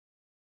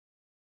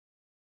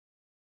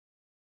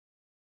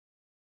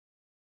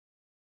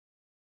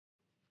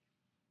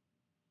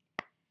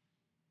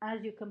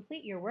As you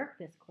complete your work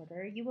this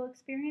quarter, you will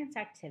experience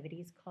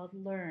activities called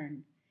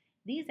Learn.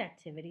 These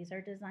activities are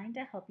designed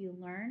to help you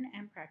learn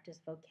and practice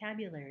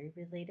vocabulary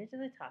related to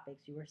the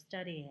topics you are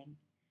studying.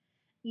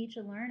 Each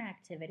Learn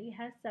activity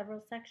has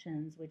several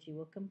sections which you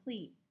will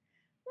complete.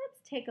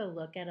 Let's take a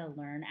look at a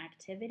Learn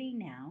activity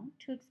now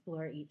to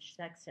explore each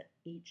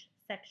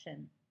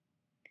section.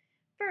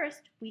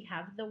 First, we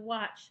have the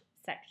Watch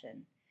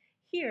section.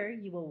 Here,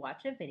 you will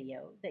watch a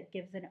video that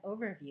gives an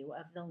overview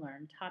of the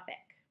Learn topic.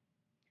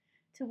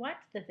 To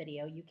watch the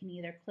video, you can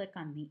either click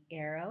on the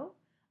arrow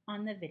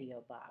on the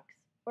video box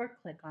or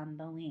click on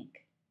the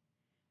link.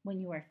 When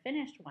you are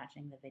finished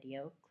watching the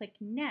video, click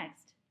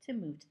Next to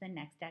move to the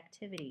next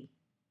activity.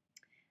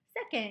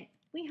 Second,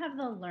 we have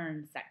the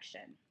Learn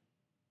section.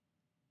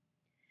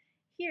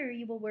 Here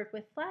you will work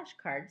with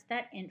flashcards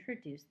that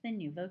introduce the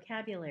new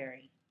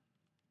vocabulary.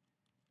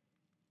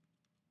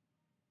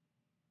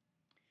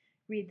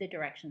 Read the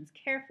directions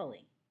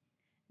carefully.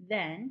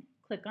 Then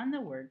click on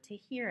the word to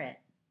hear it.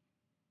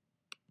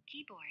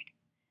 Keyboard.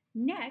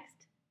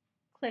 Next,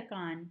 click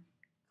on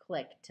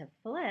Click to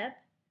Flip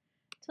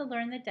to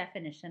learn the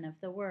definition of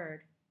the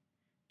word.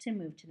 To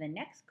move to the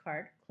next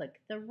card, click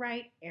the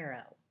right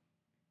arrow.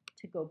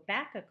 To go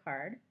back a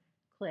card,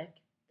 click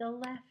the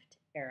left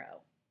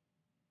arrow.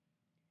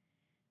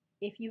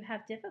 If you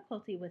have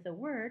difficulty with a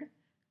word,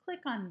 click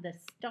on the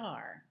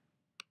star.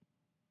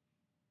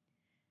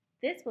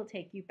 This will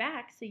take you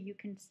back so you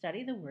can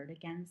study the word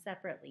again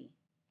separately.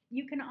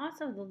 You can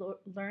also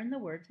learn the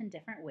words in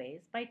different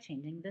ways by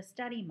changing the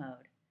study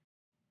mode.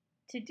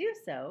 To do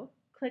so,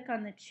 click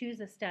on the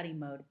Choose a Study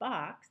Mode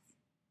box.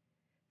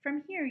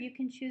 From here, you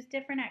can choose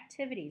different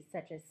activities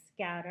such as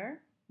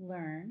Scatter,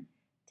 Learn,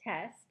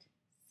 Test,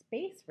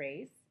 Space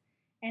Race,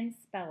 and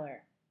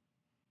Speller.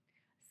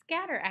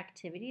 Scatter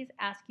activities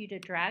ask you to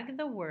drag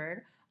the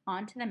word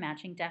onto the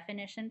matching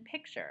definition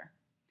picture.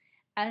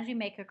 As you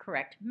make a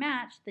correct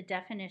match, the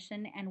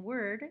definition and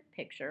word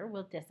picture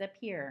will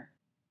disappear.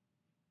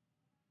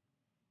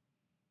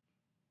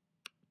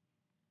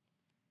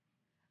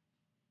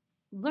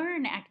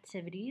 Learn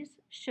activities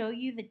show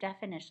you the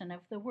definition of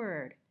the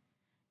word.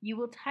 You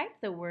will type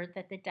the word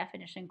that the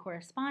definition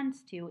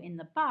corresponds to in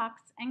the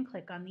box and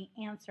click on the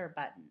Answer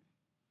button.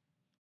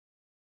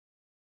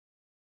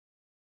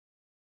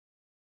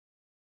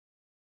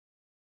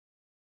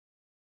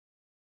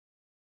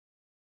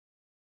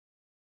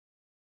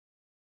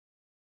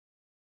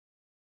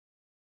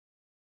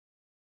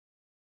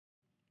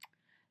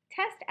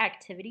 Test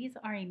activities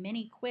are a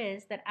mini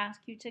quiz that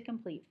ask you to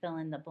complete fill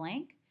in the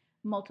blank,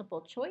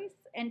 multiple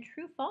choice, and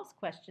true-false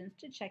questions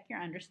to check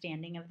your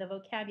understanding of the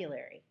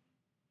vocabulary.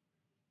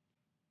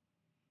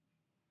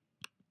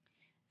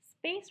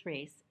 Space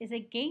Race is a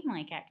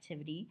game-like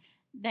activity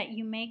that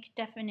you make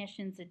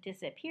definitions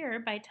disappear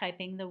by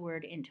typing the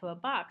word into a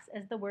box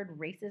as the word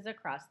races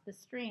across the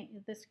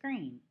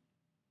screen.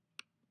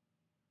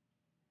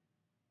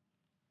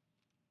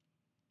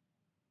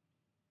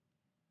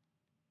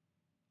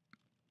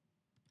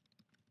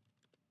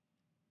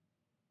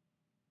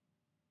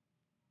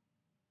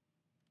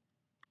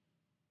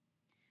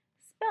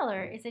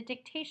 Speller is a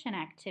dictation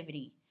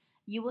activity.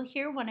 You will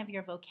hear one of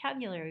your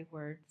vocabulary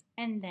words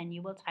and then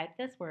you will type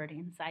this word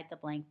inside the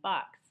blank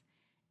box.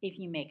 If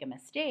you make a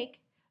mistake,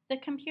 the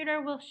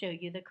computer will show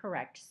you the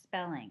correct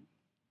spelling.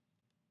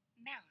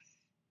 Mouse.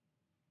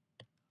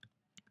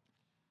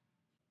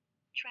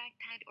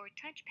 Trackpad or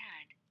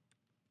touchpad.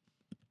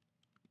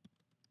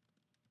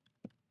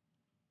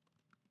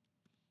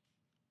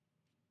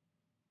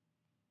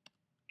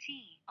 TRACK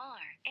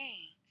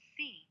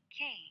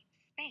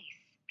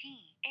space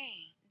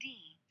PAD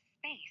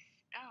space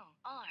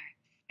OR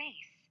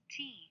space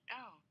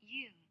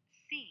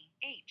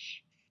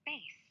TOUCH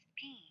space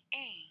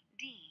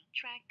PAD.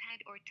 Trackpad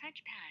or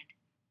touchpad.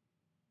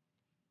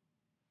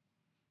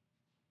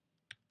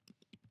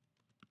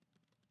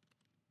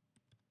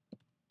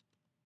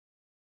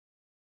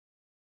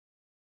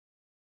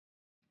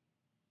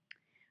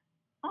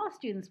 All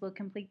students will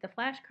complete the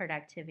flashcard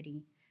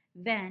activity.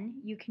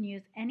 Then you can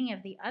use any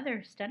of the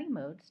other study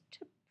modes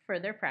to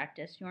further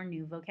practice your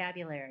new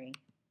vocabulary.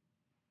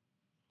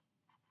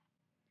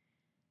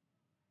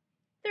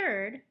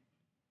 Third,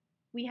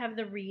 we have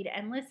the Read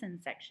and Listen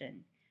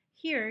section.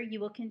 Here you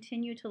will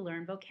continue to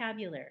learn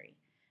vocabulary.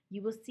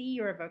 You will see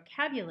your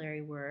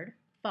vocabulary word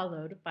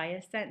followed by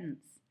a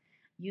sentence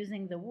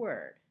using the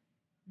word.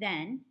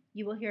 Then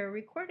you will hear a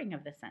recording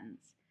of the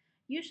sentence.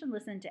 You should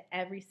listen to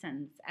every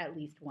sentence at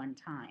least one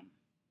time.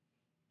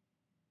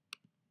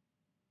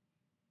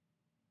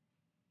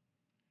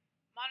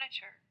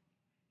 Monitor.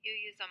 You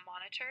use a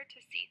monitor to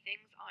see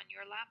things on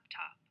your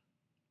laptop.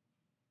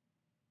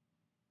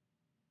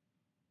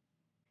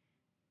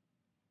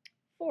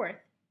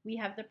 Fourth, we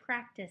have the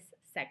Practice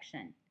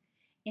section.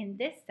 In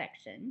this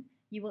section,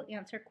 you will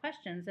answer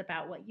questions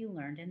about what you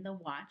learned in the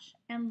Watch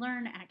and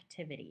Learn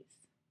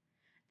activities.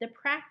 The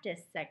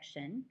Practice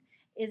section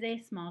is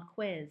a small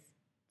quiz.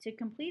 To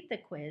complete the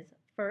quiz,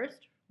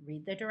 first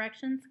read the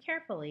directions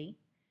carefully,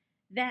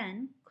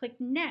 then click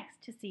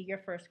Next to see your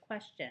first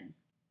question.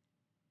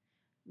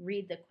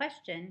 Read the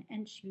question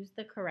and choose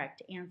the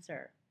correct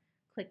answer.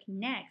 Click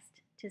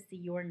Next to see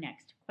your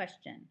next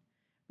question.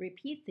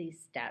 Repeat these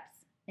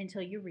steps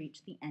until you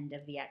reach the end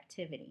of the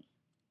activity.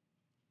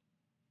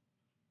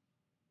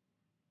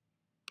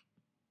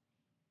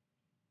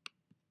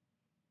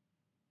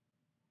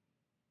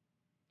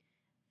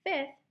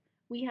 Fifth,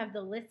 we have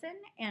the Listen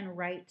and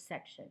Write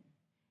section.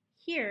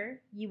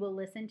 Here, you will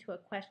listen to a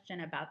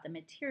question about the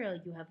material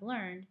you have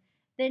learned,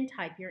 then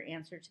type your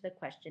answer to the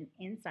question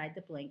inside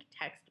the blank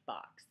text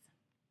box.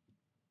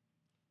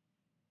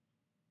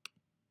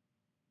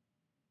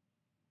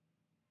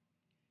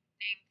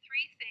 Name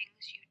 3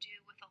 things you do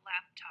with a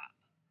laptop.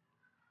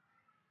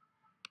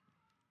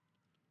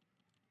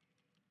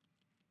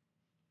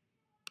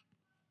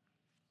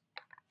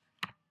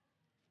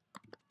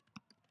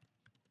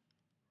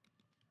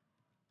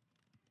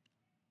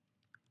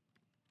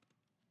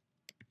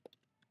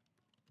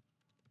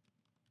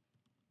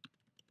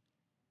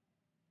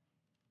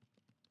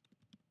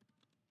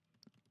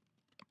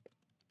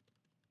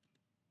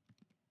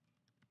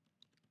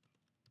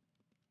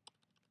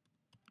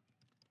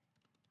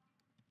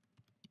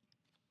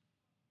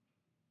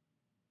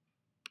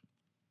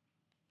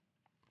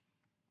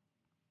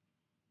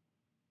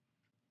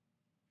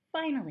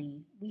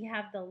 Finally, we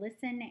have the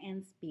Listen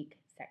and Speak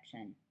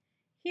section.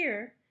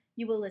 Here,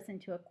 you will listen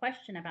to a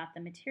question about the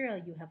material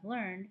you have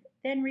learned,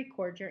 then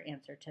record your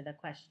answer to the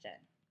question.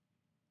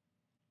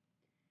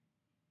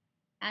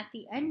 At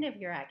the end of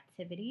your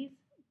activities,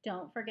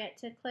 don't forget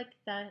to click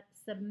the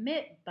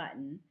Submit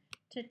button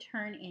to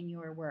turn in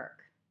your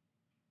work.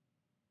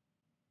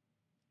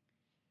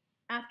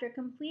 After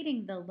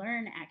completing the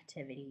Learn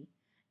activity,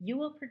 you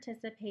will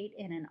participate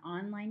in an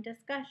online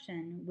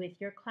discussion with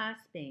your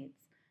classmates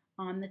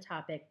on the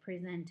topic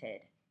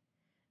presented.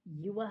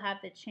 You will have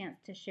the chance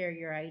to share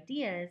your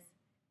ideas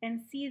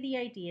and see the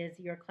ideas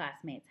your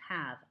classmates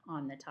have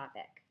on the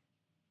topic.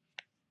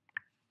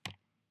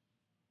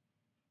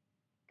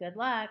 Good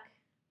luck!